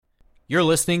You're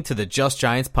listening to the Just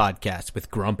Giants podcast with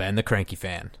Grump and the Cranky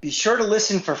Fan. Be sure to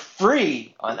listen for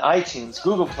free on iTunes,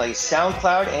 Google Play,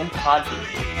 SoundCloud, and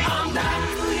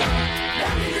Podbean.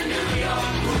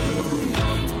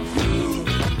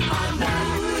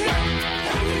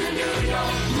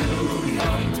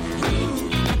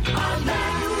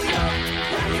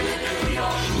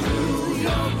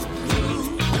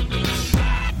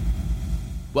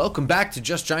 Welcome back to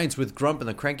Just Giants with Grump and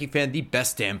the Cranky Fan, the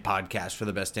best damn podcast for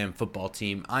the best damn football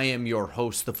team. I am your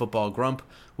host, the Football Grump.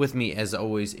 With me, as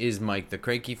always, is Mike, the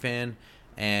Cranky Fan,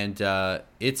 and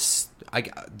this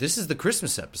is the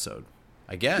Christmas episode,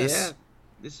 I guess. Yeah,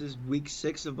 this is week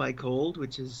 6 of my cold,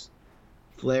 which is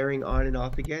flaring on and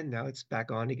off again. Now it's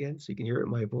back on again, so you can hear it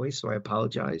in my voice. So I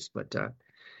apologize, but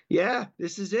yeah,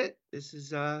 this is it. This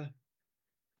is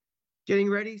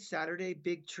getting ready. Saturday,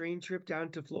 big train trip down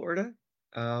to Florida.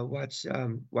 Watch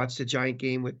the Giant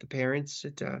game with the parents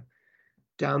at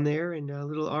down there, and a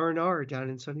little R&R down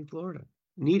in sunny Florida.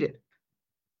 Need it.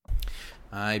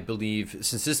 I believe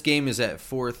since this game is at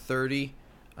 4:30,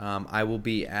 I will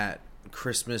be at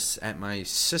Christmas at my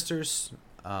sister's.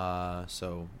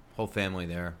 So whole family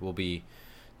there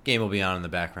game will be on in the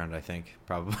background. I think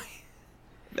probably.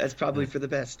 That's probably for the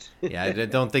best. Yeah, I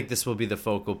don't think this will be the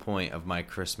focal point of my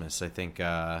Christmas. I think.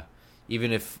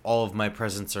 Even if all of my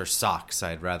presents are socks,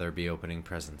 I'd rather be opening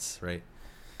presents, right?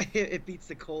 It beats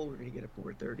the cold we're going to get at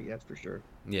 4:30, that's for sure.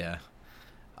 Yeah.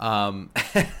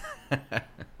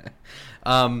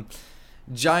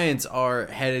 Giants are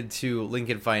headed to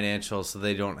Lincoln Financial, so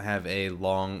they don't have a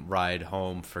long ride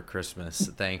home for Christmas,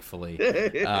 thankfully.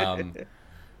 So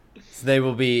they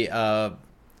will be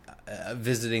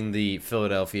visiting the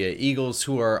Philadelphia Eagles,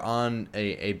 who are on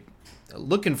a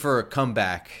looking for a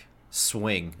comeback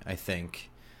swing, I think,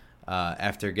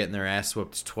 after getting their ass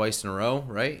whooped twice in a row,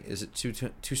 right? Is it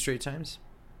two straight times?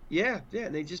 Yeah,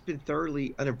 and they've just been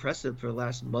thoroughly unimpressive for the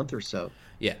last month or so.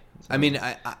 Yeah, so. I mean,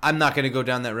 I'm not going to go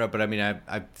down that route, but I mean,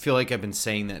 I feel like I've been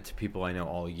saying that to people I know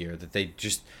all year, that they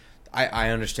just, I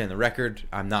understand the record.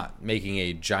 I'm not making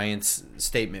a Giants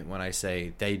statement when I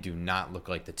say they do not look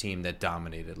like the team that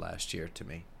dominated last year to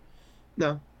me.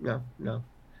 No.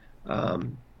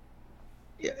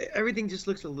 Yeah, everything just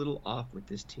looks a little off with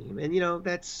this team, and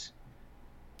that's.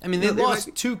 I mean, they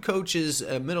lost two coaches,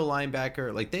 a middle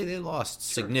linebacker. Like they lost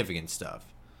significant stuff.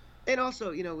 And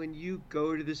also, when you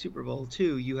go to the Super Bowl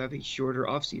too, you have a shorter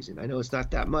offseason. I know it's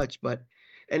not that much,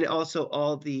 and also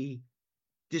all the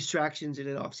distractions in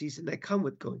an offseason that come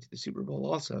with going to the Super Bowl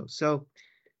also. So,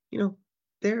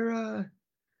 they're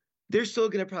still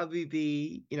going to probably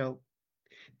be,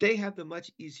 they have the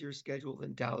much easier schedule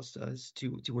than Dallas does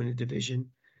to win a division.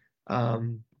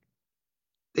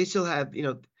 They still have,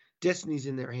 destinies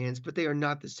in their hands, but they are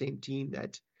not the same team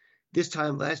that this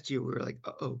time last year we were like,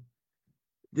 uh-oh,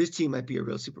 this team might be a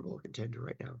real Super Bowl contender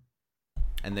right now.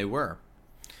 And they were.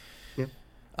 Yeah.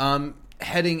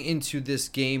 Heading into this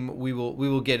game, we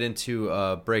will get into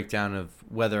a breakdown of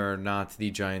whether or not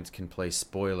the Giants can play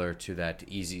spoiler to that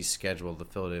easy schedule the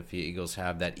Philadelphia Eagles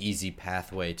have, that easy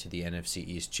pathway to the NFC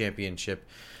East Championship.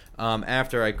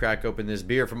 After I crack open this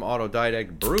beer from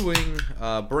Autodidact Brewing,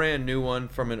 brand new one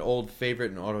from an old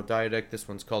favorite in Autodidact. This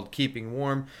one's called Keeping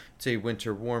Warm. It's a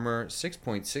winter warmer,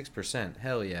 6.6%.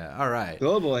 Hell yeah! All right.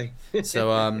 Oh boy.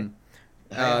 So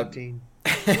high octane.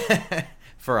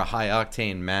 For a high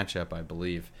octane matchup, I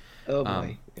believe. Oh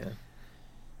boy. Yeah.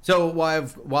 So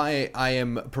why I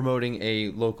am promoting a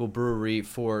local brewery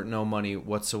for no money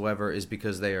whatsoever is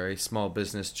because they are a small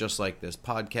business just like this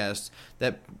podcast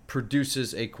that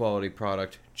produces a quality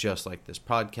product just like this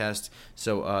podcast.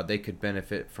 So they could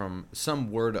benefit from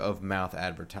some word of mouth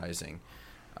advertising.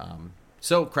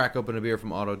 So crack open a beer from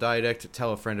Autodidact,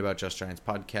 tell a friend about Just Giants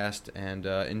podcast, and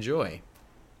enjoy.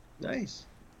 Nice.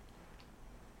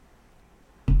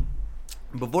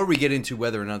 Before we get into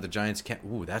whether or not the Giants can...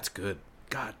 Ooh, that's good.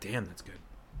 God damn, that's good.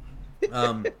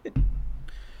 I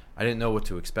didn't know what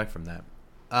to expect from that.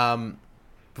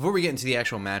 Before we get into the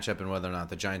actual matchup and whether or not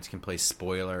the Giants can play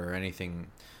spoiler or anything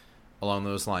along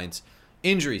those lines,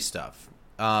 injury stuff.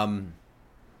 Some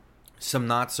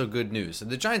not so good news.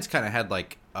 The Giants kind of had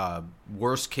like a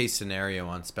worst case scenario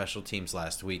on special teams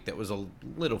last week that was a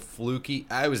little fluky.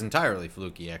 I was entirely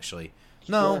fluky, actually.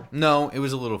 Sure. No, it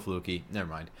was a little fluky. Never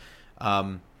mind.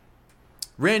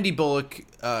 Randy Bullock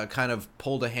kind of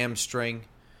pulled a hamstring,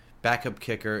 backup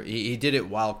kicker. He did it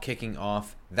while kicking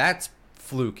off. That's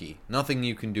fluky. Nothing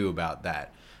you can do about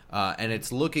that. And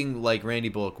it's looking like Randy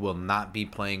Bullock will not be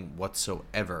playing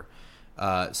whatsoever.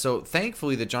 So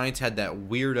thankfully the Giants had that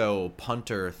weirdo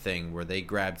punter thing where they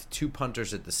grabbed two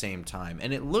punters at the same time.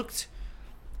 And it looked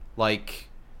like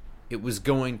it was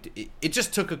going to, it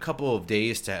just took a couple of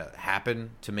days to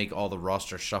happen to make all the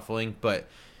roster shuffling, but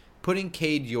putting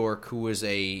Cade York, who was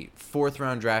a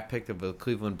 4th-round draft pick of the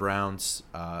Cleveland Browns,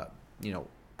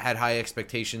 had high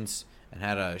expectations and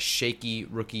had a shaky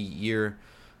rookie year,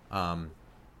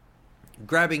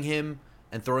 grabbing him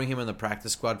and throwing him in the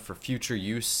practice squad for future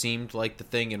use seemed like the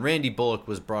thing. And Randy Bullock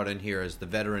was brought in here as the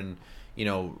veteran,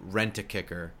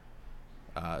 rent-a-kicker.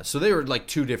 So they were like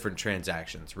 2 different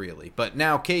transactions, really. But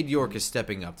now Cade York is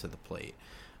stepping up to the plate.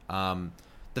 The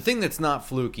thing that's not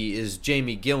fluky is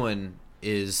Jamie Gillen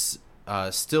is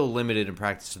still limited in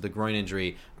practice to the groin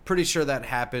injury. Pretty sure that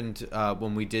happened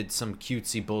when we did some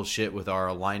cutesy bullshit with our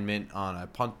alignment on a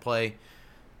punt play.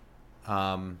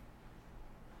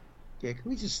 Yeah,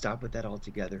 can we just stop with that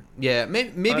altogether? Yeah,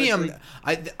 maybe Honestly,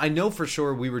 I know for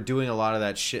sure we were doing a lot of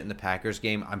that shit in the Packers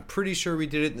game. I'm pretty sure we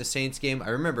did it in the Saints game. I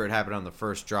remember it happened on the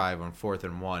first drive on 4th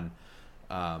and 1.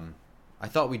 I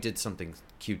thought we did something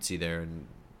cutesy there, and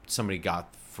somebody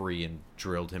got free and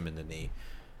drilled him in the knee.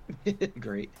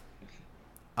 great.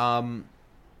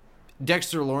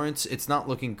 Dexter Lawrence, it's not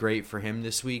looking great for him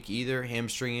this week either.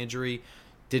 Hamstring injury,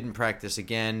 didn't practice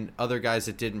again. Other guys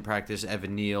that didn't practice,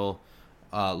 Evan Neal,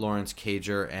 Lawrence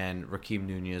Cager, and Rakeem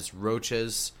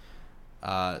Nunez-Roches.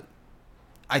 I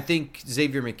think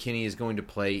Xavier McKinney is going to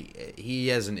play. He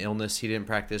has an illness. He didn't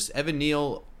practice. Evan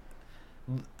Neal,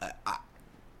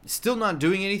 still not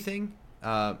doing anything.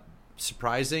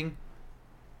 Surprising.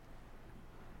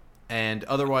 And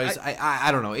otherwise,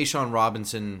 I don't know. A'Shawn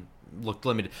Robinson looked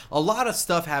limited. A lot of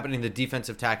stuff happening in the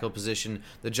defensive tackle position.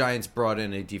 The Giants brought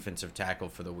in a defensive tackle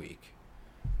for the week.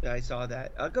 Yeah, I saw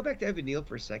that. I'll go back to Evan Neal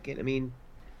for a second. I mean,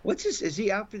 is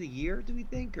he out for the year, do we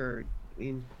think? Or, I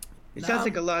mean, it sounds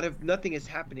like nothing is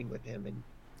happening with him. And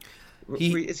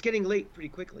it's getting late pretty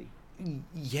quickly.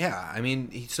 Yeah, I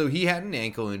mean, so he had an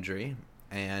ankle injury.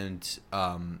 And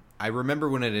I remember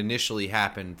when it initially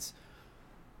happened,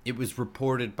 it was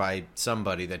reported by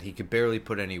somebody that he could barely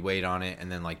put any weight on it,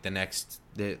 and then like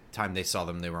the time they saw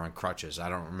them, they were on crutches. I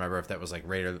don't remember if that was like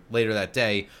later that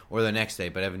day or the next day,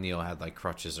 but Evan Neal had like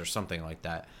crutches or something like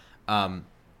that.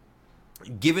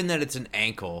 Given that it's an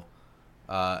ankle,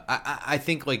 I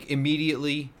think like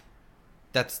immediately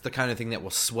that's the kind of thing that will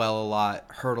swell a lot,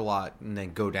 hurt a lot, and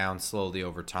then go down slowly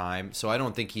over time. So I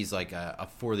don't think he's like a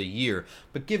for the year.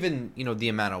 But given the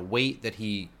amount of weight that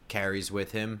he carries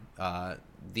with him,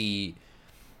 the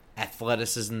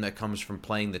athleticism that comes from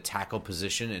playing the tackle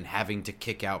position and having to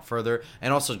kick out further,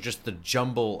 and also just the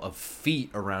jumble of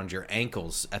feet around your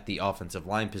ankles at the offensive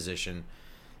line position,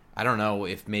 I don't know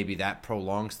if maybe that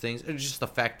prolongs things. It's just the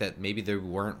fact that maybe they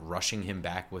weren't rushing him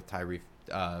back with Tyree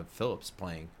Phillips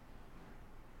playing.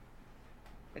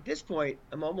 At this point,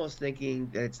 I'm almost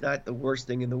thinking that it's not the worst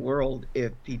thing in the world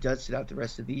if he does sit out the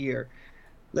rest of the year.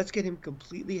 Let's get him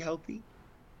completely healthy.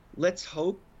 Let's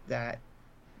hope that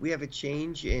we have a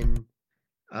change in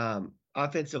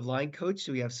offensive line coach,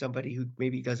 so we have somebody who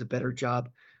maybe does a better job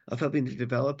of helping to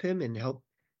develop him and help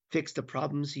fix the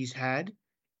problems he's had.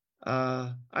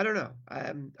 I don't know.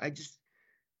 I'm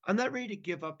not ready to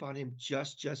give up on him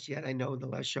just yet. I know in the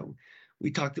last show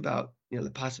we talked about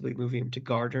possibly moving him to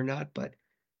guard or not, but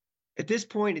at this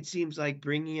point it seems like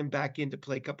bringing him back in to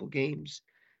play a couple games,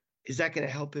 is that going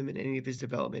to help him in any of his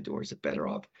development, or is it better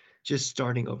off just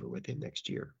starting over with him next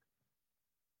year?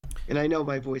 And I know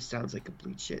my voice sounds like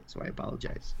complete shit, so I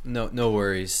apologize. No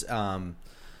worries.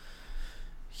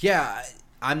 Yeah,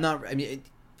 I'm not. I mean,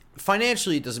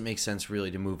 financially, it doesn't make sense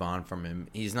really to move on from him.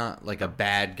 He's not like a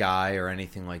bad guy or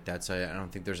anything like that, so I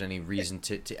don't think there's any reason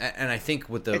to. And I think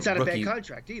with the it's not a bad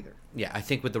contract either. Yeah, I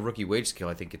think with the rookie wage scale,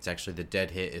 I think it's actually the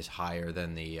dead hit is higher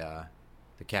than the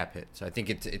cap hit. So I think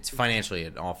it's financially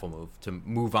an awful move to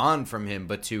move on from him,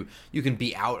 but you can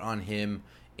be out on him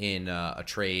in a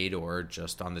trade or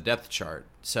just on the depth chart.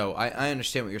 So I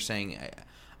understand what you're saying.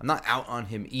 I'm not out on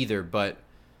him either, but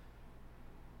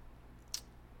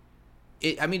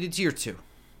it's year 2.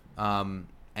 And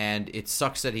it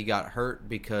sucks that he got hurt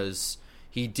because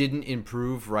he didn't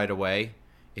improve right away.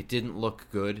 It didn't look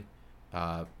good.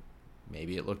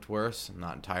 Maybe it looked worse. I'm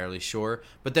not entirely sure.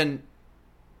 But then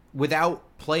without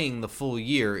playing the full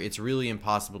year, it's really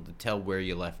impossible to tell where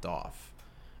you left off.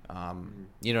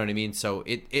 You know what I mean? So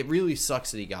it really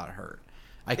sucks that he got hurt.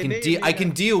 I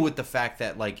can deal with the fact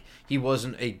that like he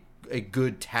wasn't a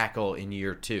good tackle in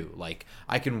year 2. Like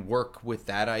I can work with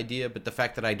that idea, but the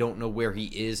fact that I don't know where he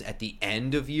is at the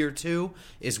end of year 2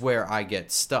 is where I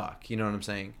get stuck. You know what I'm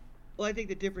saying? Well, I think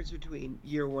the difference between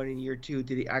year 1 and year 2,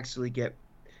 did he actually get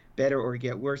better or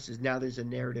get worse, is now there's a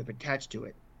narrative attached to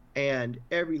it. And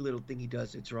every little thing he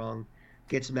does that's wrong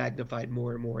gets magnified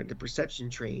more and more. The perception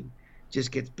train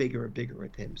just gets bigger and bigger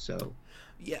with him. So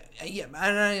yeah,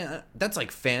 and that's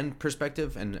like fan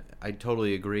perspective, and I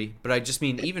totally agree. But I just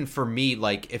mean, even for me,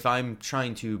 like if I'm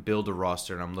trying to build a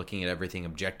roster and I'm looking at everything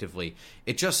objectively,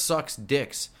 it just sucks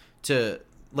dicks to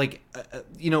like,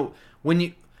 when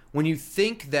you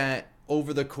think that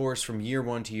over the course from year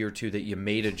 1 to year 2 that you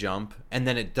made a jump, and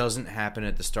then it doesn't happen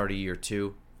at the start of year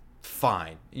 2.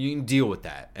 Fine, you can deal with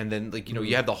that, and then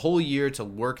you have the whole year to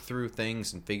work through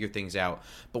things and figure things out.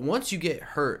 But once you get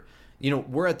hurt,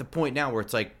 we're at the point now where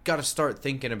it's like, got to start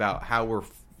thinking about how we're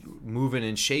moving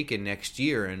and shaking next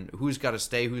year, and who's got to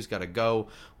stay, who's got to go,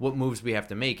 what moves we have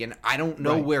to make. And I don't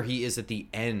know where he is at the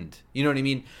end. You know what I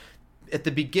mean? At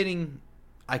the beginning,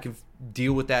 I can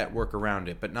deal with that, work around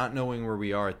it, but not knowing where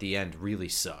we are at the end really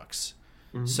sucks.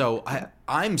 Mm-hmm. So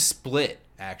I'm split,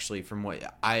 actually, from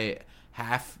what I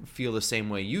half feel the same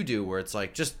way you do, where it's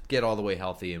like, just get all the way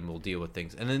healthy and we'll deal with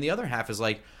things. And then the other half is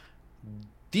like,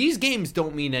 these games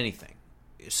don't mean anything.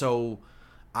 So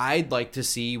I'd like to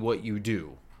see what you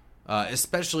do.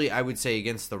 Especially, I would say,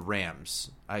 against the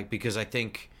Rams. Because I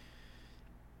think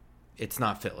it's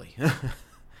not Philly.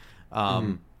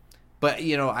 But,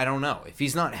 I don't know. If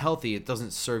he's not healthy, it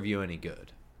doesn't serve you any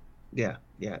good. Yeah.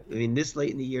 I mean, this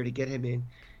late in the year to get him in,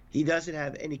 he doesn't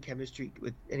have any chemistry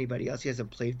with anybody else. He hasn't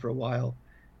played for a while.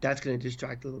 That's going to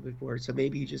distract a little bit more. So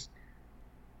maybe you just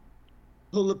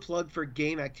pull the plug for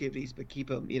game activities, but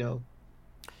keep him,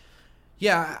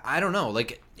 Yeah, I don't know.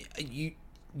 Like,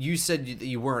 you said that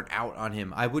you weren't out on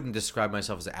him. I wouldn't describe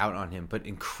myself as out on him, but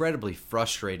incredibly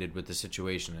frustrated with the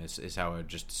situation is how I would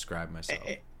just describe myself.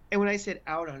 And when I said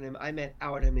out on him, I meant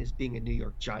out on him as being a New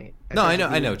York Giant. No, I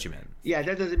know what you meant. Yeah,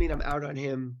 that doesn't mean I'm out on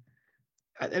him.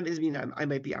 That doesn't mean I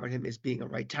might be out on him as being a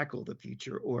right tackle of the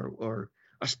future or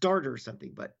a starter or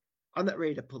something, but I'm not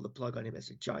ready to pull the plug on him as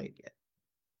a Giant yet.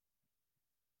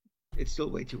 It's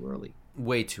still way too early.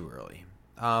 Way too early.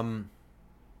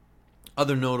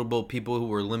 Other notable people who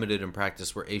were limited in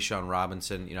practice were Ashawn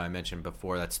Robinson. I mentioned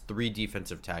before, that's 3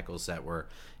 defensive tackles that were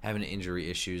having injury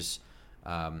issues.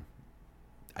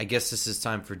 I guess this is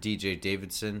time for DJ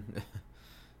Davidson.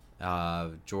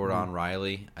 Jordan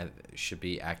Riley should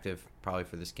be active probably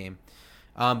for this game.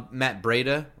 Matt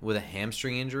Breida with a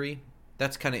hamstring injury.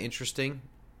 That's kind of interesting.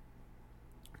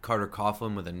 Carter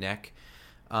Coughlin with a neck.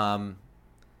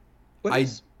 What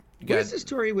is the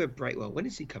story with Brightwell? When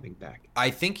is he coming back? I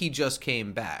think he just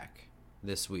came back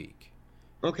this week.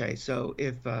 Okay, so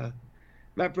if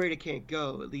Matt Breida can't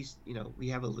go, at least we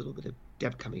have a little bit of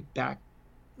depth coming back.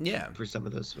 Yeah, for some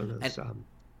of those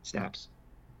snaps.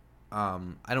 I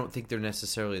don't think they're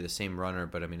necessarily the same runner,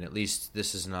 but I mean, at least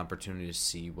this is an opportunity to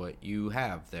see what you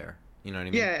have there. You know what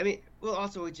I mean? Yeah, I mean, well,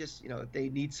 also it just if they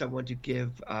need someone to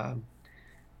give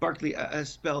Barkley a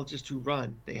spell just to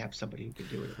run, they have somebody who can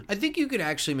do it. I think you could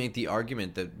actually make the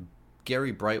argument that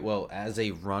Gary Brightwell as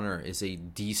a runner is a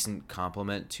decent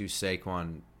complement to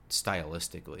Saquon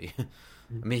stylistically.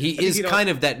 I mean, he is kind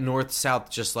of that north-south,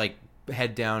 just like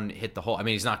head down, hit the hole. I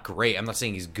mean, he's not great. I'm not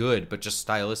saying he's good, but just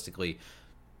stylistically,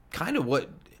 kind of what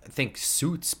I think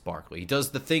suits Barkley. He does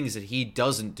the things that he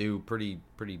doesn't do pretty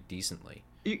decently.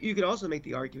 You could also make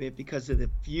the argument because of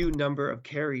the few number of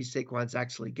carries Saquon's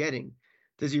actually getting.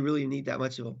 Does he really need that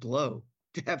much of a blow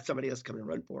to have somebody else come and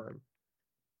run for him?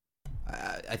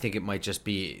 I think it might just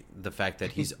be the fact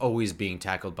that he's always being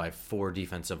tackled by 4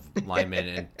 defensive linemen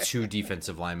and 2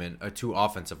 offensive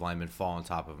linemen fall on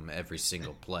top of him every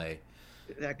single play.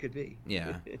 That could be.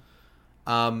 Yeah.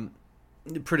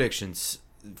 Predictions.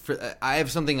 I have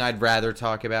something I'd rather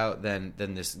talk about than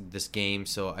this game,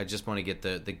 so I just want to get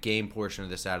the game portion of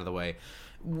this out of the way.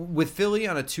 With Philly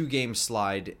on a 2-game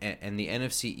slide and the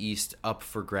NFC East up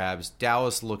for grabs,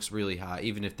 Dallas looks really hot,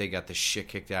 even if they got the shit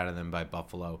kicked out of them by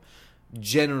Buffalo.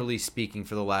 Generally speaking,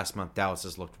 for the last month, Dallas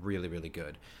has looked really, really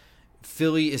good.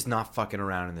 Philly is not fucking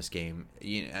around in this game.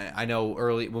 I know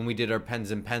early when we did our pens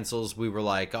and pencils, we were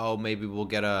like, oh, maybe we'll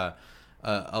get a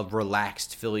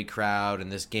relaxed Philly crowd,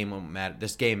 and this game won't matter.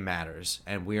 This game matters,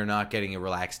 and we are not getting a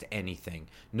relaxed anything.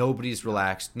 Nobody's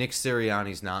relaxed. Nick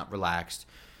Sirianni's not relaxed.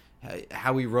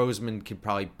 Howie Roseman could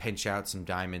probably pinch out some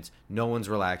diamonds. No one's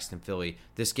relaxed in Philly.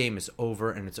 This game is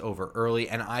over, and it's over early,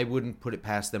 and I wouldn't put it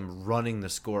past them running the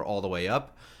score all the way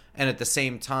up. And at the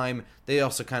same time, they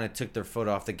also kind of took their foot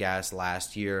off the gas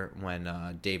last year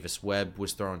when Davis Webb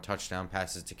was throwing touchdown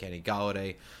passes to Kenny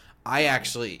Golladay.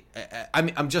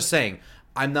 I'm just saying,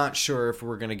 I'm not sure if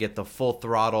we're going to get the full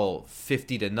throttle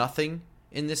 50-0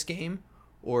 in this game,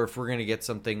 or if we're going to get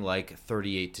something like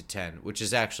 38-10, which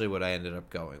is actually what I ended up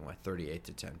going with,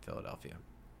 38-10 Philadelphia.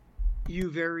 You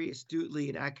very astutely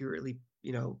and accurately,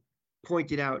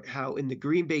 pointed out how in the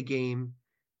Green Bay game,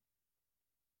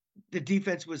 the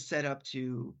defense was set up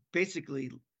to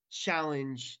basically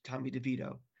challenge Tommy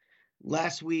DeVito.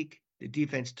 Last week, the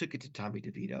defense took it to Tommy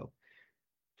DeVito.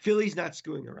 Philly's not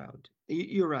screwing around.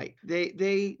 You're right.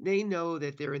 They know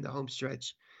that they're in the home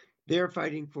stretch. They're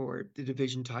fighting for the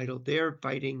division title. They're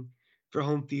fighting for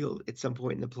home field at some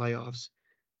point in the playoffs.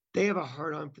 They have a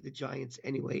hard on for the Giants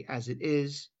anyway, as it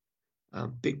is.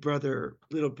 Big brother,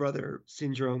 little brother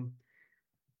syndrome.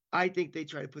 I think they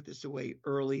try to put this away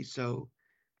early so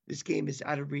this game is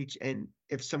out of reach. And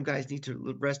if some guys need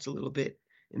to rest a little bit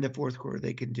in the fourth quarter,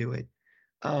 they can do it.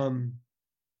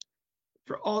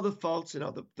 For all the faults and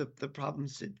all the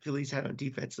problems that Philly's had on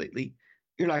defense lately,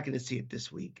 you're not going to see it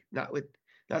this week. Not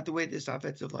the way this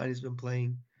offensive line has been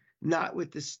playing, not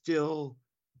with the still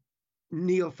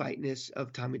neophyteness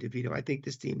of Tommy DeVito. I think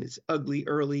this team is ugly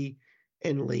early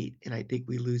and late, and I think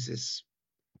we lose this,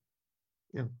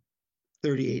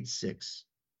 38-6,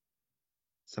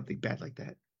 something bad like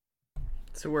that.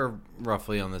 So we're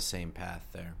roughly on the same path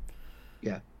there.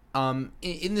 Yeah.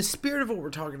 In the spirit of what we're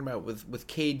talking about with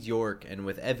Cade York and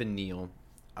with Evan Neal,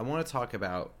 I want to talk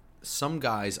about some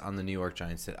guys on the New York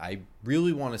Giants that I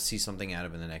really want to see something out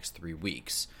of in the next 3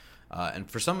 weeks.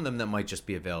 And for some of them, that might just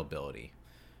be availability.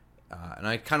 And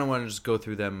I kind of want to just go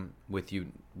through them with you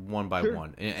one by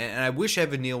one. And I wish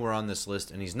Evan Neal were on this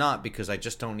list, and he's not because I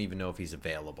just don't even know if he's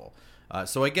available.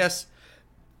 So I guess,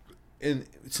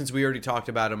 since we already talked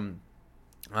about him,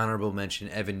 honorable mention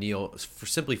Evan Neal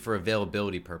simply for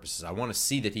availability purposes. I want to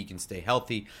see that he can stay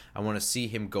healthy. I want to see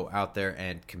him go out there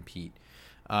and compete.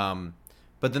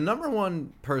 But the number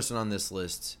one person on this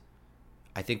list,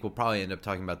 I think we'll probably end up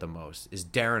talking about the most, is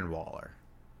Darren Waller.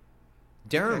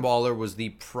 Darren Waller was the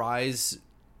prize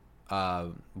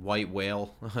white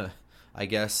whale, I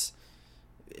guess,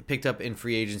 picked up in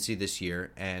free agency this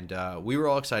year, and we were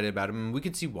all excited about him, and we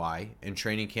could see why. In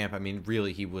training camp, I mean,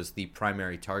 really, he was the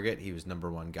primary target. He was number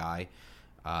one guy.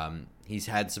 He's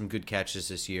had some good catches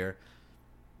this year.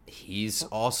 He's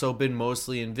also been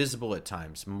mostly invisible at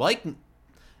times.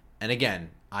 And again,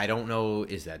 I don't know,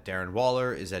 is that Darren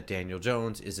Waller? Is that Daniel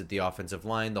Jones? Is it the offensive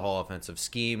line, the whole offensive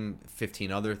scheme,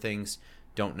 15 other things?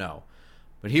 Don't know.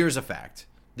 But here's a fact.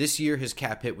 This year, his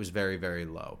cap hit was very, very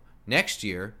low. Next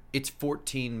year, it's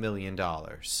 $14 million,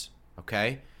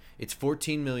 okay? It's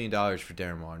 $14 million for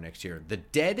Darren Waller next year. The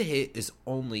dead hit is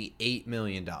only $8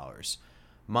 million.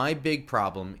 My big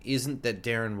problem isn't that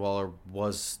Darren Waller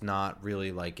was not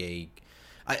really like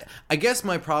I guess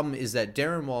my problem is that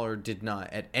Darren Waller did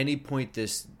not, at any point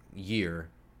this year,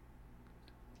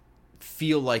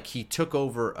 feel like he took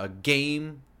over a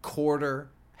game, quarter,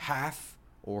 half,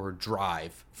 or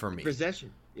drive for me.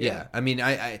 Possession. Yeah, I mean,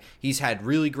 he's had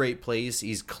really great plays.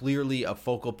 He's clearly a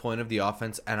focal point of the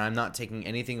offense, and I'm not taking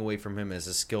anything away from him as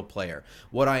a skill player.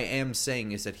 What I am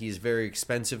saying is that he's very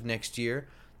expensive next year.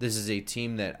 This is a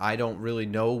team that I don't really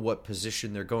know what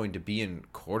position they're going to be in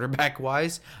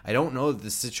quarterback-wise. I don't know that the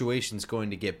situation's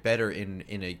going to get better in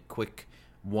a quick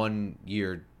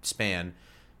 1-year span.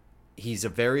 He's a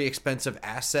very expensive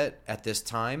asset at this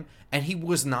time, and he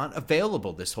was not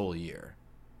available this whole year.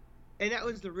 And that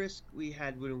was the risk we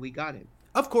had when we got him.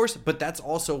 Of course, but that's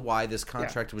also why this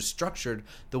contract was structured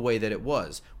the way that it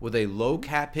was, with a low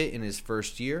cap hit in his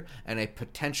first year and a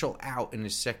potential out in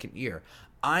his second year.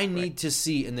 I need to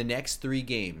see in the next 3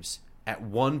 games, at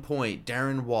one point,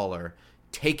 Darren Waller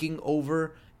taking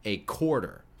over a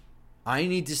quarter. I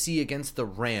need to see against the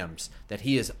Rams that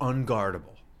he is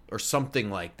unguardable or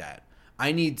something like that.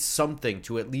 I need something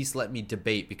to at least let me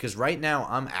debate, because right now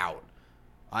I'm out.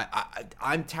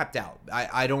 I'm tapped out.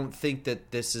 I don't think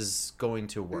that this is going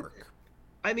to work.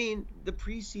 I mean, the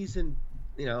preseason,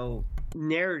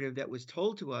 narrative that was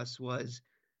told to us was,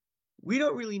 we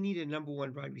don't really need a number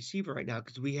one wide receiver right now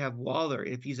because we have Waller.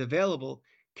 If he's available,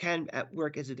 can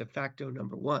work as a de facto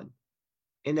number one.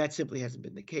 And that simply hasn't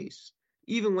been the case.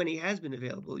 Even when he has been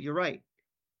available, you're right.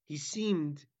 He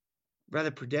seemed rather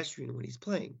pedestrian when he's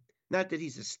playing. Not that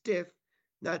he's a stiff,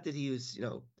 not that he was,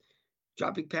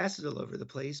 dropping passes all over the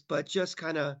place, but just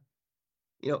kind of,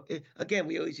 again,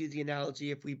 we always use the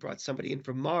analogy, if we brought somebody in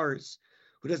from Mars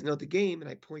who doesn't know the game and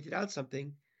I pointed out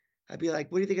something, I'd be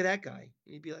like, what do you think of that guy?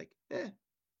 And he'd be like, it's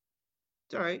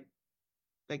all right.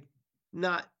 Like,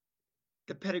 not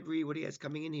the pedigree, what he has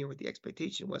coming in here, what the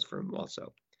expectation was for him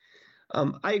also.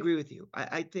 I agree with you.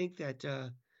 I think that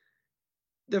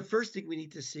the first thing we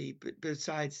need to see,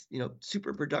 besides,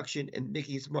 super production and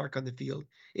making his mark on the field,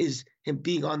 is him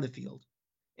being on the field.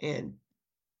 And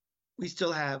we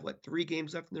still have, 3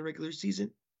 games left in the regular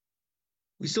season?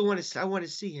 I want to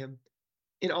see him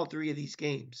in all 3 of these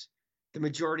games. The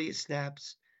majority of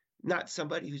snaps, not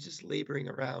somebody who's just laboring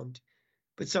around,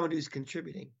 but someone who's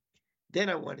contributing. then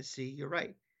I want to see, you're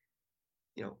right,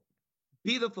 you know,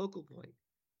 be the focal point,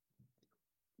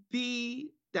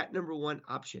 be that number one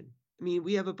option. I mean,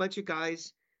 we have a bunch of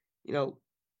guys, you know,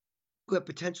 who have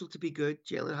potential to be good.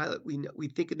 Jalen Hylett, we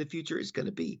think in the future is going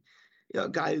to be, a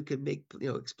guy who can make,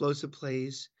 explosive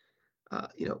plays.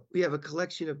 We have a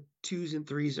collection of twos and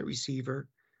threes at receiver.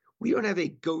 We don't have a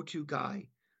go-to guy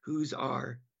who's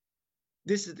when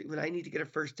I need to get a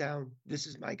first down, this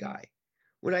is my guy.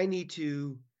 When I need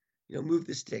to, move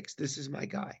the sticks, this is my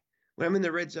guy. When I'm in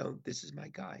the red zone, this is my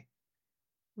guy.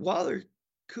 Waller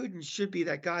could and should be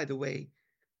that guy the way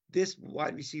this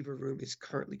wide receiver room is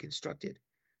currently constructed.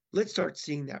 Let's start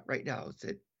seeing that right now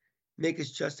that make us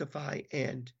justify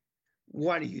and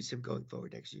want to use him going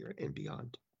forward next year and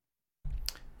beyond.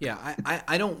 Yeah,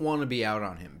 I don't want to be out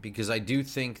on him because I do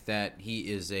think that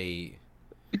he is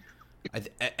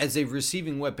as a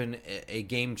receiving weapon, a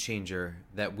game changer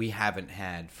that we haven't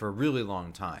had for a really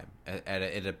long time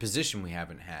at a position we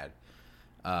haven't had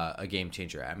a game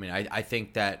changer. I mean, I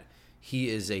think that he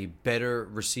is a better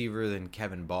receiver than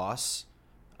Kevin Boss.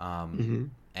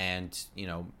 And,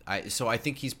 so I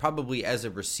think he's probably as a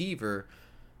receiver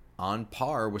on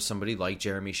par with somebody like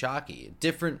Jeremy Shockey.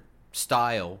 Different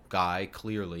style guy,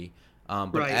 clearly.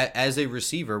 But right. As a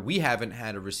receiver, we haven't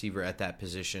had a receiver at that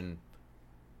position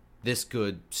this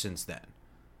good since then.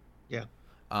 Yeah.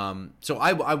 So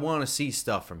I want to see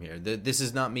stuff from here. This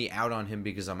is not me out on him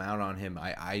because I'm out on him.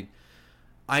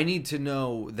 I need to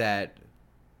know that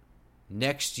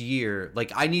next year,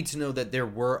 I need to know that there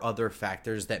were other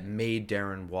factors that made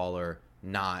Darren Waller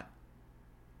not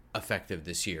effective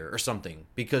this year or something,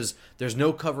 because there's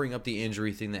no covering up the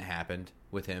injury thing that happened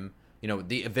with him.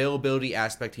 The availability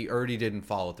aspect he already didn't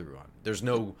follow through on. There's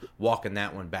no walking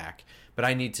that one back. But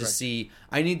I need to see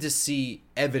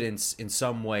evidence in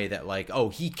some way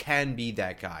that he can be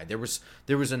that guy. There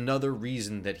was another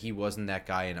reason that he wasn't that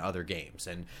guy in other games.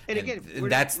 And again,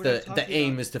 that's the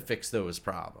aim is to fix those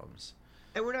problems.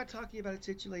 And we're not talking about a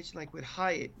situation like with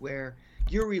Hyatt where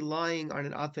you're relying on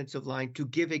an offensive line to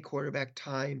give a quarterback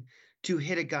time to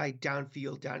hit a guy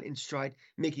downfield, down in stride,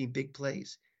 making big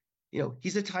plays.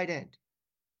 He's a tight end.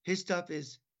 His stuff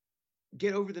is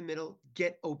get over the middle,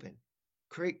 get open,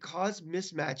 cause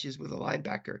mismatches with a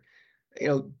linebacker,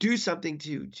 do something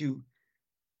to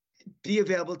be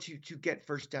available to get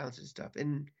first downs and stuff.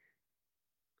 And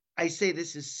I say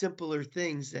this is simpler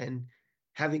things than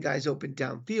having guys open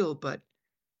downfield, but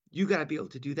you got to be able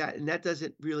to do that. And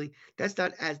that's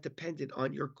not as dependent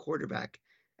on your quarterback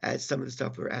as some of the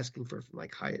stuff we're asking for from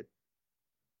Hyatt.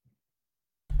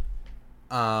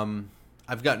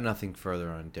 I've got nothing further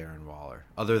on Darren Waller,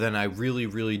 other than I really,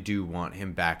 really do want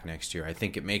him back next year. I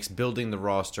think it makes building the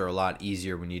roster a lot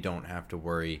easier when you don't have to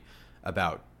worry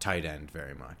about tight end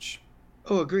very much.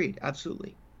 Oh, agreed.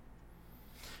 Absolutely.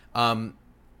 I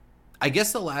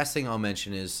guess the last thing I'll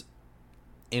mention is,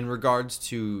 in regards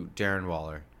to Darren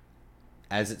Waller,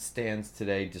 as it stands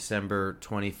today, December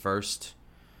 21st,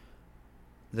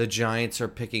 the Giants are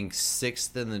picking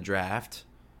 6th in the draft.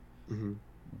 Mm-hmm.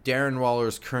 Darren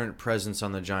Waller's current presence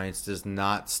on the Giants does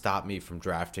not stop me from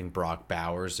drafting Brock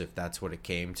Bowers if that's what it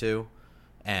came to.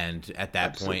 And at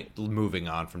that point, moving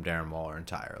on from Darren Waller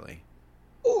entirely.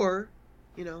 Or,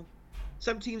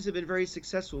 some teams have been very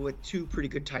successful with two pretty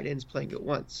good tight ends playing at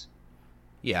once.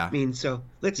 Yeah. I mean, so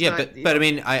let's not... Yeah, but I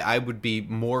mean, I would be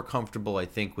more comfortable, I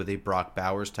think, with a Brock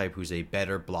Bowers type who's a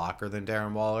better blocker than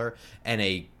Darren Waller and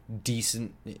a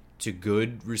decent to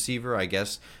good receiver, I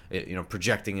guess,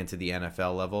 projecting into the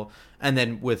NFL level. And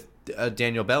then with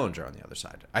Daniel Bellinger on the other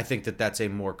side. I think that that's a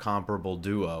more comparable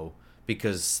duo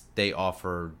because they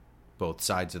offer both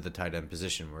sides of the tight end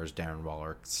position, whereas Darren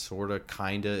Waller sort of,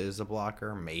 kind of is a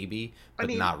blocker, maybe, but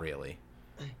not really.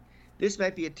 This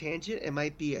might be a tangent. It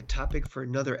might be a topic for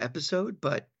another episode,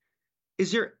 but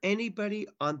is there anybody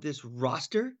on this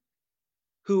roster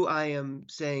who I am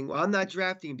saying, well, I'm not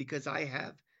drafting because I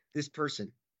have this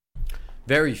person?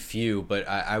 Very few, but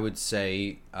I would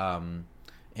say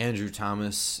Andrew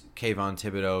Thomas, Kayvon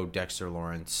Thibodeau, Dexter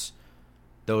Lawrence.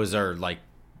 Those are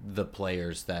the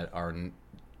players that are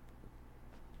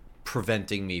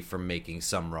preventing me from making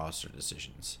some roster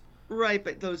decisions. Right,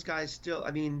 but those guys still,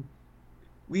 I mean,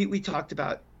 we talked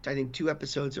about, I think 2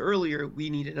 episodes earlier, we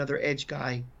need another edge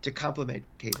guy to complement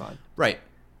Kayvon. Right.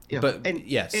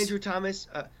 Yes. Andrew Thomas,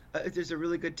 there's a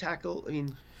really good tackle. I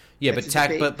mean, yeah,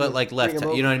 but left, you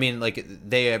know what I mean?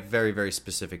 They have very, very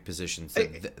specific positions.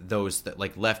 Those that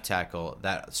left tackle,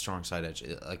 that strong side edge,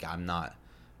 I'm not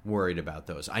worried about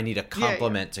those. I need a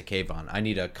complement to Kayvon. I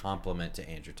need a complement to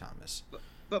Andrew Thomas.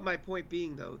 But my point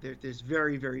being, though, there's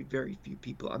very, very, very few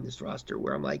people on this roster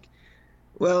where I'm like,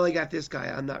 Well, I got this guy.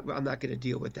 I'm not going to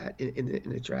deal with that in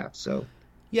the draft. So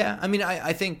Yeah, I mean,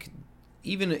 I think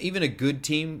even a good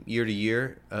team year to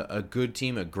year, a good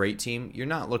team, a great team, you're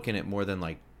not looking at more than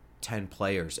like 10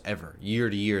 players ever year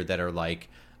to year that are like,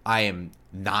 I am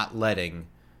not letting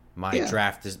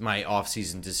yeah, my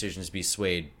offseason decisions be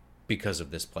swayed because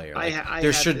of this player. Like I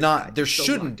there have should this guy not, there still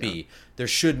shouldn't locked down. be, there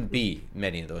shouldn't be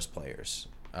many of those players.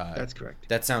 That's correct.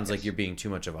 That sounds like Yes. you're being too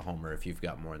much of a homer if you've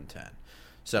got more than 10.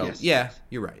 So, Yes. yeah, Yes.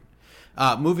 you're right.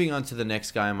 Moving on to the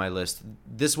next guy on my list.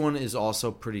 This one is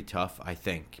also pretty tough, I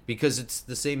think, because it's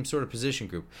the same sort of position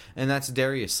group, and that's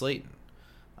Darius Slayton.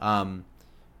 Um,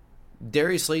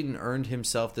 Darius Slayton earned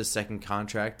himself this second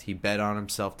contract. He bet on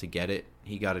himself to get it.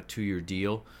 He got a 2-year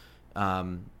deal.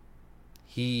 Um,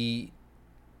 he,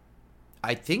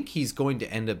 I think he's going to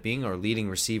end up being our leading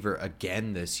receiver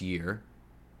again this year.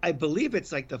 I believe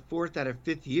it's like the fourth out of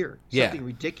fifth year. Yeah. Something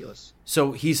ridiculous.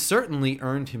 So he's certainly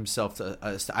earned himself.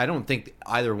 I don't think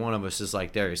either one of us is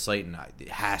like Darius Slayton. It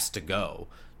has to go,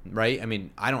 right? I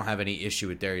mean, I don't have any issue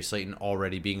with Darius Slayton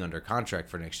already being under contract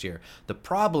for next year. The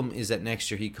problem is that next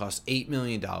year he costs $8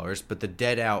 million, but the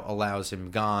dead out allows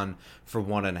him gone for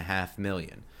 $1.5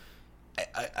 million.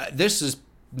 This is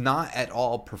not at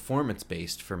all performance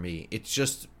based for me. It's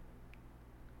just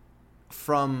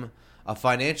from a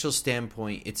financial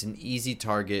standpoint, it's an easy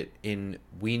target in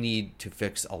we need to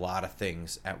fix a lot of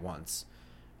things at once.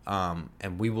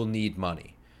 And we will need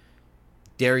money.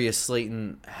 Darius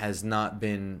Slayton has not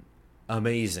been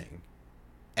amazing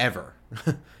ever.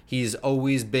 He's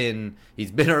been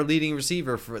our leading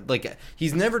receiver for like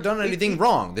he's never done anything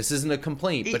wrong. This isn't a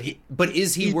complaint, but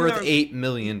is he worth $8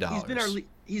 million?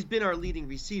 He's been our leading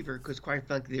receiver because, quite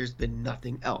frankly, there's been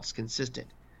nothing else consistent.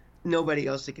 Nobody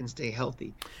else that can stay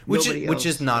healthy. Which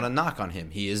is not a knock on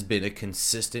him. He has been a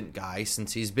consistent guy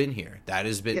since he's been here. That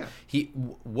has been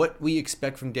what we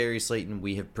expect from Darius Slayton.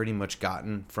 We have pretty much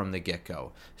gotten from the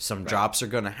get-go. Some drops are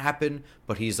going to happen,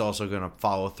 but he's also going to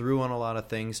follow through on a lot of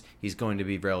things. He's going to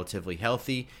be relatively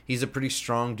healthy. He's a pretty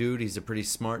strong dude. He's a pretty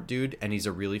smart dude, and he's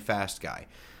a really fast guy.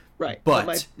 Right.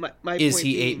 But my is point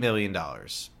he being, $8 million?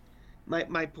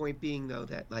 My point being, though,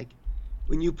 that like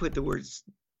when you put the words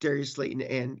Darius Slayton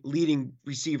and leading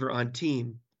receiver on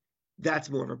team, that's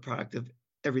more of a product of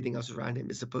everything else around him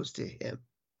as opposed to him.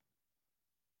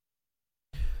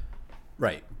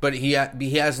 Right, but he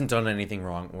hasn't done anything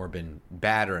wrong or been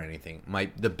bad or anything.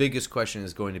 The biggest question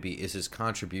is going to be, is his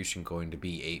contribution going to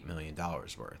be $8 million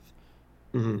worth?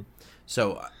 Mm-hmm.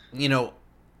 So,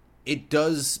 it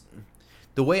does.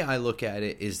 The way I look at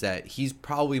it is that he's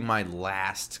probably my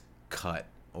last cut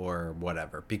or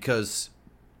whatever, because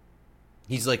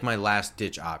he's like my last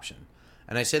ditch option.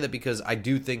 And I say that because I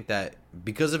do think that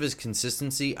because of his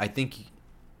consistency, I think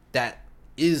that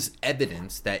is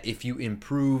evidence that if you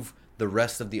improve the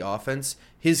rest of the offense,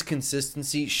 his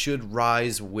consistency should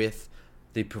rise with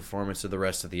the performance of the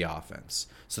rest of the offense.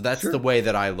 So that's the way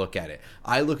that I look at it.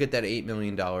 I look at that $8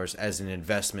 million as an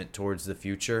investment towards the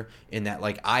future, in that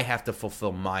like I have to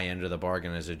fulfill my end of the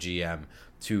bargain as a GM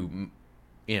to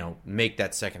make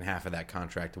that second half of that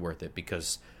contract worth it,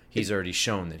 because he's already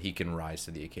shown that he can rise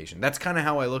to the occasion. That's kind of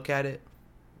how I look at it.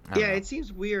 Yeah, it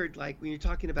seems weird, like when you're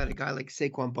talking about a guy like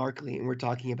Saquon Barkley, and we're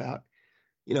talking about,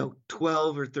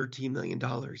 12 or $13 million,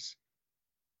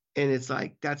 and it's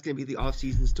like that's going to be the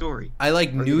offseason story. I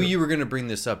knew you were going to bring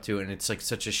this up too, and it's like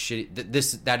such a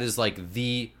shitty. That is like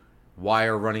the why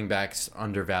are running backs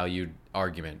undervalued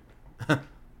argument.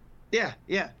 Yeah.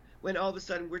 When all of a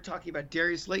sudden we're talking about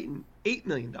Darius Slayton, $8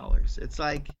 million. It's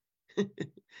like. And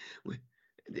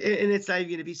it's not even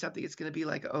going to be something. It's going to be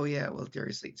like, oh yeah, well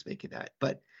Darius Slayton's making that,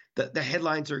 but the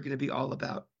headlines are going to be all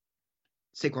about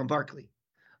Saquon Barkley.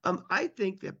 I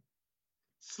think that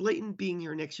Slayton being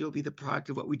here next year will be the product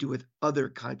of what we do with other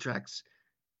contracts,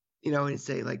 and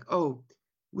say like, oh,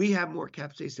 we have more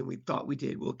cap space than we thought we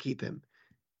did. We'll keep him.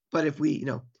 But if we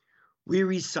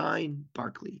re-sign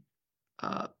Barkley,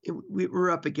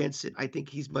 we're up against it. I think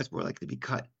he's much more likely to be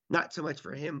cut. Not so much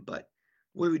for him, but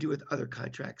what do we do with other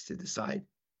contracts to decide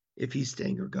if he's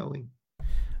staying or going?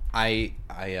 I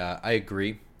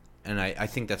agree, and I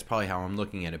think that's probably how I'm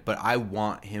looking at it. But I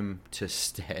want him to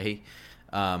stay.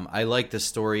 I like the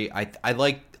story. I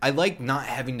like not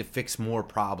having to fix more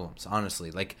problems.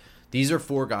 Honestly, like these are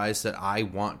 4 guys that I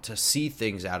want to see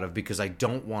things out of, because I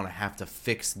don't want to have to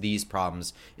fix these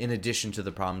problems in addition to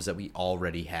the problems that we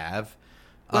already have.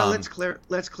 Well, let's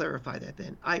clarify that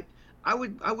then. I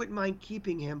wouldn't mind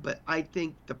keeping him, but I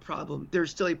think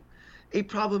there's still a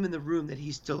problem in the room that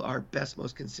he's still our best,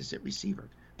 most consistent receiver.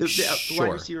 The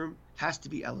wide receiver room has to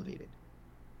be elevated.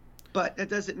 But that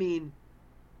doesn't mean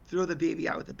throw the baby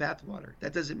out with the bathwater.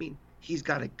 That doesn't mean he's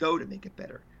got to go to make it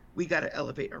better. We got to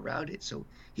elevate around it. So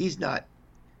he's not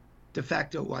de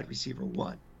facto wide receiver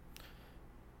 1.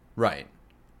 Right.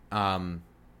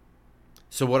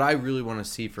 So what I really want to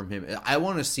see from him, I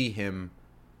want to see him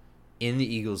in the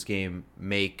Eagles game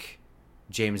make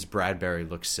James Bradbury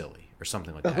look silly or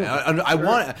something like that. I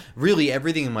want, really,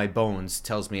 everything in my bones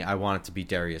tells me I want it to be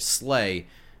Darius Slay,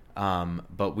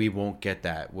 but we won't get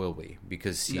that, will we?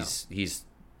 Because he's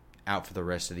out for the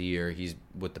rest of the year. He's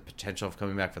with the potential of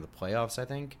coming back for the playoffs, I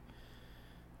think.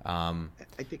 I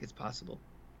think it's possible.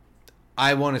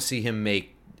 I want to see him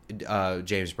make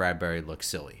James Bradbury look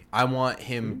silly. I want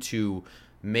him to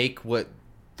make what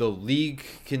the league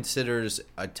considers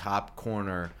a top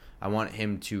corner. I want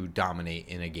him to dominate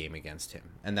in a game against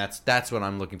him, and that's what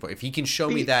I'm looking for. If he can show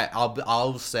me that,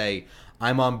 I'll say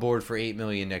I'm on board for $8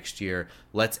 million next year.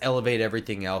 Let's elevate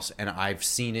everything else, and I've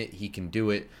seen it. He can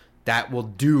do it. That will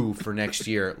do for next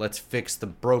year. Let's fix the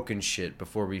broken shit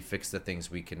before we fix the things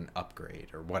we can upgrade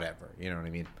or whatever. You know what I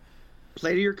mean?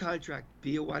 Play to your contract.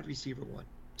 Be a wide receiver 1.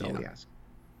 That's all we ask.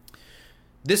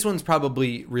 This one's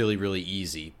probably really, really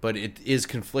easy, but it is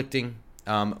conflicting.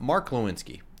 Mark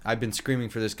Lewinsky. I've been screaming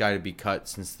for this guy to be cut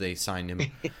since they signed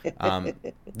him.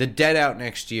 The debt out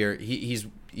next year, he's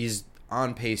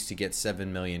on pace to get $7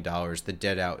 million. The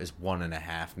debt out is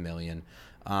 $1.5 million.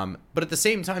 But at the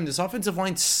same time, this offensive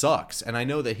line sucks, and I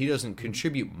know that he doesn't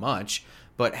contribute much,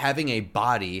 but having a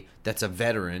body that's a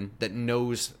veteran that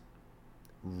knows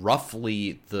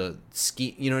roughly the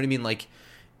scheme, you know what I mean? Like,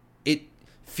 it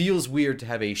feels weird to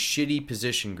have a shitty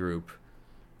position group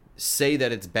say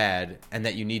that it's bad and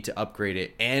that you need to upgrade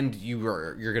it, and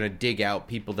you're going to dig out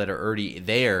people that are already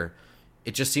there.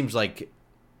 It just seems like,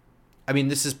 I mean,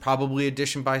 this is probably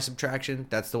addition by subtraction.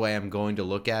 That's the way I'm going to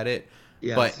look at it.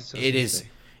 Yeah, but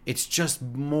it's just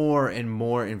more and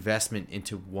more investment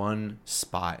into one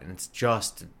spot, and it's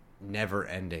just never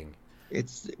ending.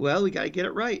 We got to get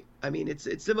it right. I mean, it's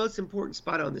the most important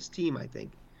spot on this team, I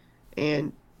think.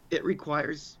 And it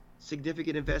requires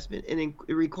significant investment, and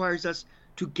it requires us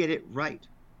to get it right.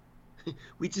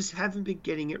 We just haven't been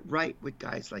getting it right with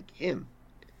guys like him.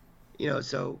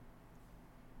 So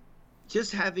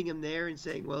just having him there and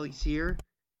saying, well, he's here.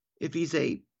 If he's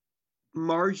a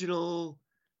marginal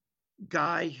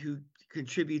guy who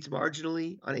contributes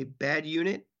marginally on a bad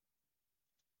unit,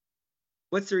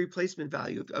 what's the replacement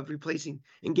value of replacing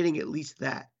and getting at least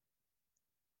that?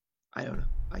 I don't know.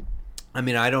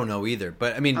 I don't know either.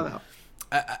 But,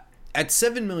 at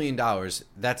 $7 million,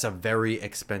 that's a very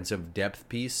expensive depth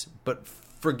piece. But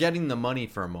forgetting the money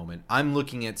for a moment, I'm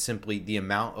looking at simply the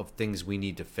amount of things we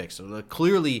need to fix. So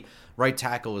clearly, right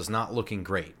tackle is not looking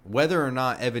great. Whether or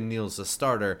not Evan Neal's a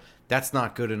starter, that's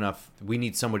not good enough. We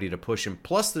need somebody to push him.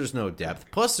 Plus, there's no depth.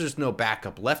 Plus, there's no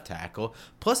backup left tackle.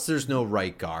 Plus, there's no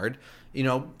right guard.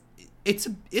 It's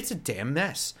a damn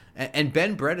mess. And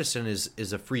Ben Bredesen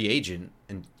is a free agent,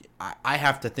 and I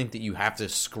have to think that you have to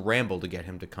scramble to get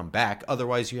him to come back.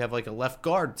 Otherwise, you have like a left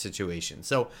guard situation.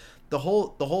 So the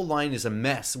whole line is a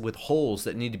mess with holes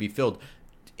that need to be filled.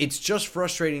 It's just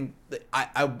frustrating.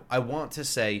 I want to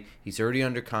say he's already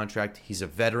under contract. He's a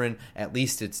veteran. At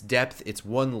least it's depth. It's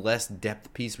one less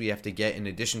depth piece we have to get in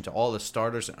addition to all the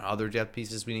starters and other depth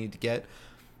pieces we need to get.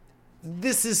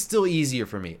 This is still easier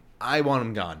for me. I want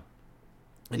him gone.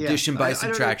 Addition by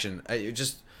subtraction.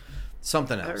 Just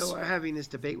something else. I don't know why I'm having this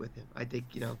debate with him. I think,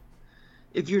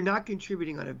 if you're not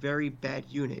contributing on a very bad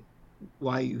unit,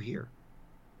 why are you here?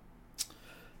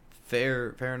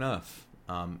 Fair enough.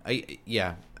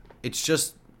 It's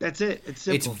just... That's it. It's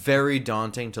simple. It's very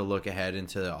daunting to look ahead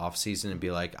into the offseason and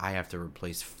be like, I have to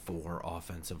replace 4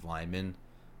 offensive linemen.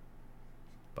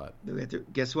 But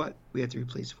guess what? We have to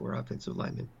replace 4 offensive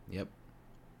linemen. Yep.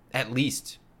 At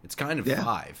least. It's kind of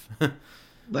 5.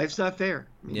 Life's not fair.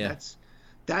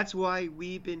 That's why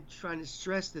we've been trying to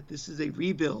stress that this is a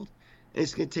rebuild, and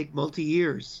it's going to take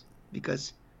multi-years,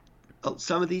 because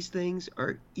some of these things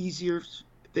are easier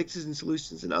fixes and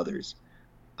solutions than others.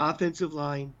 Offensive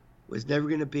line was never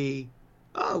going to be,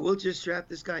 we'll just draft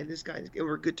this guy and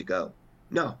we're good to go.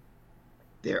 No.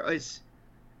 There's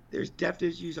depth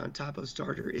issues on top of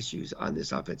starter issues on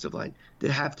this offensive line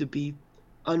that have to be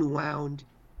unwound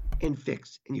and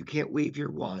fixed, and you can't wave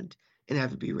your wand and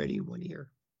have it be ready in 1 year.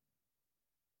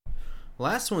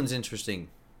 Last one's interesting.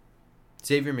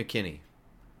 Xavier McKinney,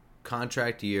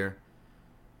 contract year.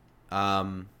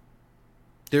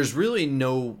 There's really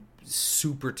no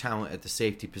super talent at the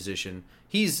safety position.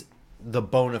 He's the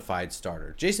bona fide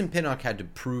starter. Jason Pinnock had to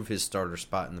prove his starter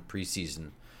spot in the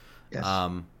preseason.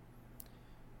 Yes.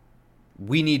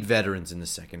 We need veterans in the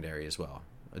secondary as well.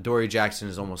 Adoree Jackson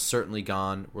is almost certainly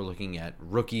gone. We're looking at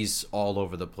rookies all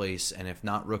over the place, and if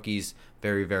not rookies,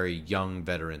 very, very young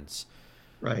veterans.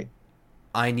 Right.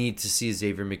 I need to see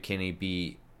Xavier McKinney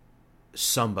be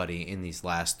somebody in these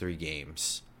last 3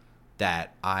 games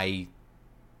that I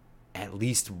at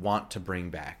least want to bring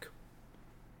back.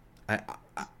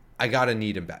 I gotta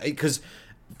need him back, because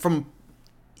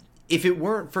if it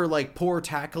weren't for like poor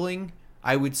tackling,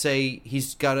 I would say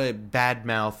he's got a bad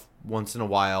mouth once in a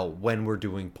while when we're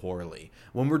doing poorly.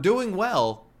 When we're doing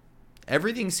well,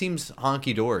 everything seems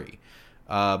honky-dory.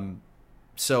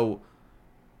 So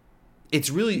it's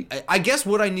really, I guess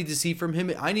what I need to see from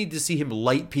him, I need to see him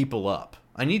light people up.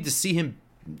 I need to see him,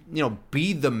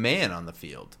 be the man on the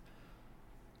field.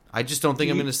 I just don't think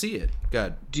I'm going to see it.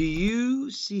 Good. Do you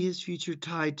see his future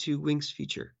tied to Wink's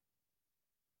future?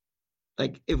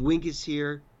 Like, if Wink is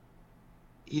here,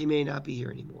 he may not be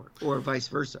here anymore, or vice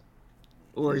versa.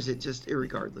 Or is it just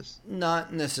irregardless?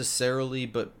 Not necessarily,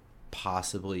 but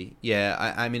possibly.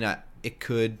 Yeah, I mean, it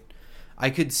could. I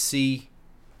could see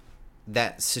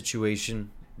that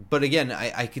situation. But again,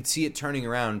 I could see it turning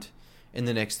around in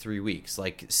the next 3 weeks.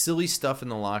 Like, silly stuff in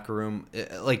the locker room.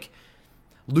 Like,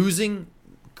 losing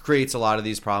creates a lot of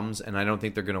these problems, and I don't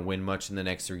think they're going to win much in the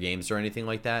next 3 games or anything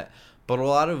like that. But a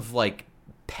lot of, like,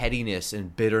 pettiness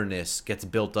and bitterness gets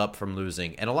built up from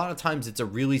losing. And a lot of times it's a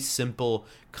really simple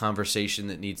conversation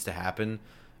that needs to happen,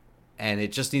 and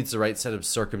it just needs the right set of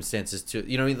circumstances to,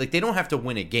 like, they don't have to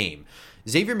win a game.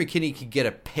 Xavier McKinney could get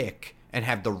a pick and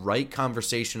have the right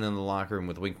conversation in the locker room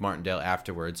with Wink Martindale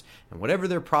afterwards, and whatever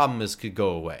their problem is could go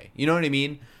away. You know what I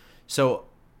mean? So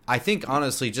I think,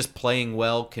 honestly, just playing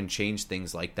well can change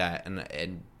things like that,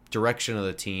 and direction of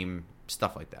the team,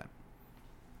 stuff like that.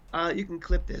 You can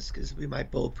clip this because we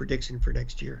might bold prediction for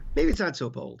next year. Maybe it's not so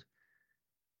bold.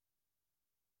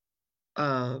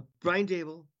 Brian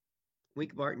Dable,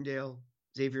 Wink Martindale,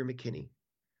 Xavier McKinney.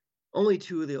 Only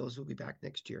 2 of those will be back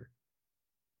next year.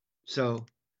 So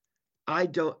I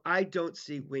don't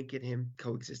see Wink and him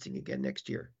coexisting again next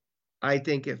year. I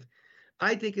think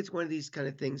it's one of these kind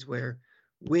of things where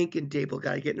Wink and Dable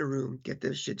got to get in a room, get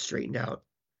this shit straightened out.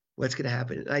 What's going to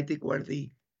happen? And I think one of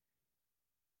the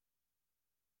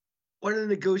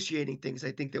negotiating things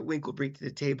I think that Wink will bring to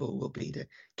the table will be to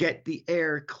get the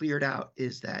air cleared out,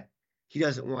 is that he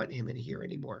doesn't want him in here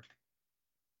anymore.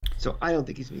 So I don't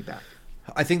think he's going to be back.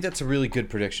 I think that's a really good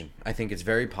prediction. I think it's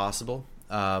very possible,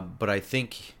 but I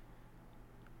think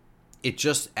it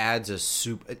just adds a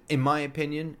soup, in my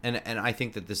opinion, and I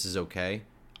think that this is okay.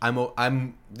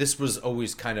 This was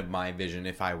always kind of my vision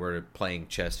if I were playing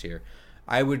chess here.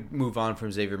 I would move on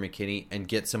from Xavier McKinney and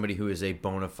get somebody who is a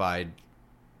bona fide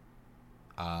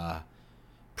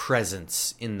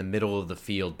presence in the middle of the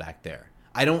field back there.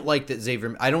 I don't like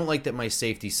that my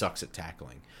safety sucks at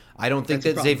tackling. I don't think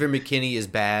that Xavier McKinney is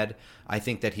bad. I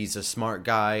think that he's a smart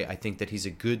guy. I think that he's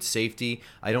a good safety.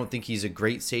 I don't think he's a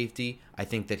great safety. I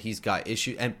think that he's got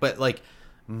issues. But like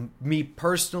me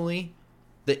personally,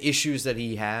 the issues that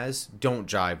he has don't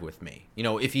jive with me.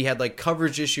 If he had like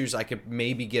coverage issues, I could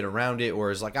maybe get around it,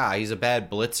 or is like, he's a bad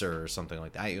blitzer or something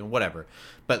like that, whatever.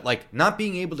 But like not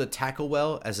being able to tackle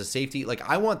well as a safety, like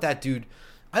I want that dude.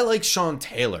 I like Sean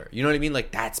Taylor. You know what I mean?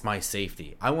 Like, that's my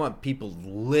safety. I want people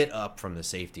lit up from the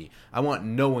safety. I want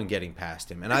no one getting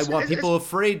past him. And I want people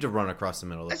afraid to run across the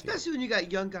middle of the field. Especially when you got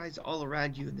young guys all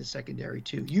around you in the secondary,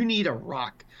 too. You need a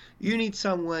rock. You need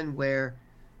someone where,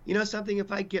 something,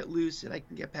 if I get loose and I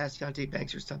can get past Deonte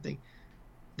Banks or something,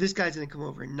 this guy's going to come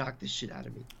over and knock this shit out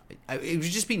of me. It would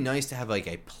just be nice to have, like,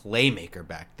 a playmaker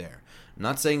back there. I'm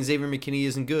not saying Xavier McKinney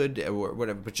isn't good or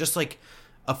whatever, but just, like,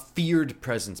 a feared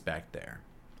presence back there.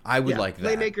 I would like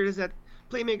that.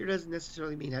 Playmaker doesn't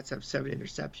necessarily mean has to have 7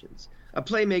 interceptions. A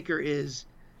playmaker is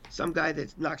some guy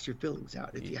that knocks your feelings out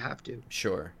if you have to.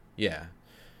 Sure. Yeah.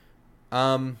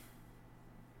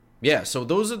 Yeah, so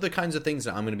those are the kinds of things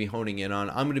that I'm going to be honing in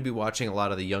on. I'm going to be watching a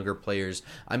lot of the younger players.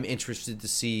 I'm interested to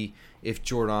see if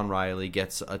Jordan Riley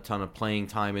gets a ton of playing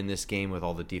time in this game with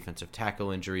all the defensive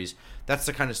tackle injuries. That's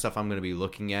the kind of stuff I'm going to be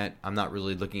looking at. I'm not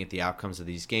really looking at the outcomes of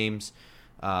these games.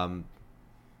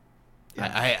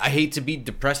 I hate to be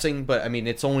depressing, but I mean,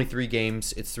 it's only 3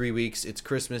 games. It's 3 weeks. It's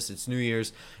Christmas. It's New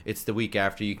Year's. It's the week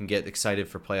after. You can get excited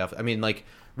for playoff. I mean, like,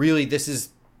 really, this is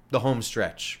the home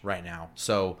stretch right now.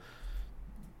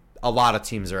 A lot of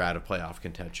teams are out of playoff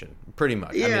contention, pretty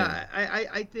much. Yeah,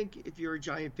 I think if you're a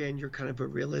Giant fan, you're kind of a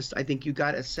realist. I think you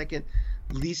got a second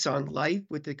lease on life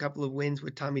with a couple of wins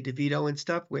with Tommy DeVito and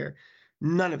stuff, where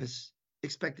none of us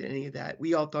expected any of that.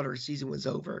 We all thought our season was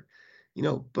over,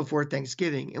 before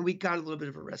Thanksgiving, and we got a little bit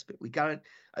of a respite. We got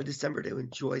a December to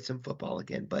enjoy some football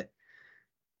again. But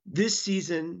this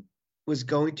season was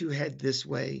going to head this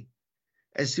way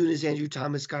as soon as Andrew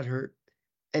Thomas got hurt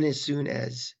and as soon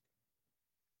as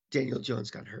Daniel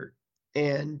Jones got hurt.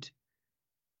 And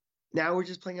now we're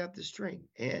just playing out this string,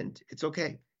 and it's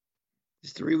okay.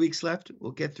 There's 3 weeks left.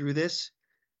 We'll get through this.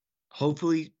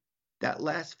 Hopefully that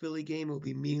last Philly game will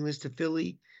be meaningless to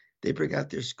Philly. They bring out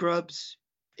their scrubs,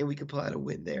 and we can pull out a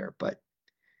win there. But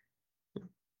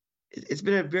it's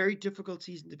been a very difficult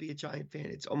season to be a Giant fan.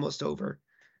 It's almost over.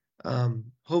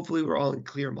 Hopefully we're all in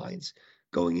clear minds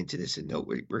going into this and know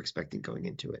what we're expecting going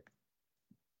into it.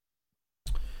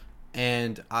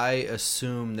 And I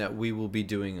assume that we will be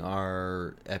doing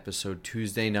our episode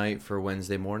Tuesday night for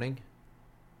Wednesday morning.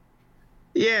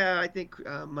 Yeah, I think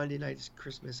Monday night is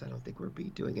Christmas. I don't think we'll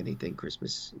be doing anything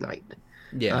Christmas night.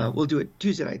 Yeah. We'll do it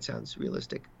Tuesday night. Sounds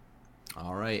realistic.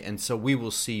 All right. And so we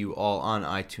will see you all on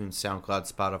iTunes,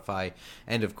 SoundCloud, Spotify,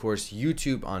 and, of course,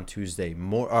 YouTube on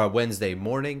Wednesday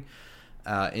morning.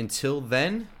 Until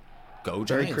then, go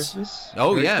Giants. Merry Christmas.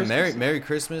 Oh, Merry yeah. Christmas. Merry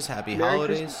Christmas. Happy Merry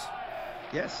holidays. Christmas.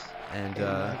 Yes. And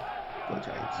Go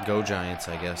Giants. go Giants,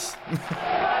 I guess.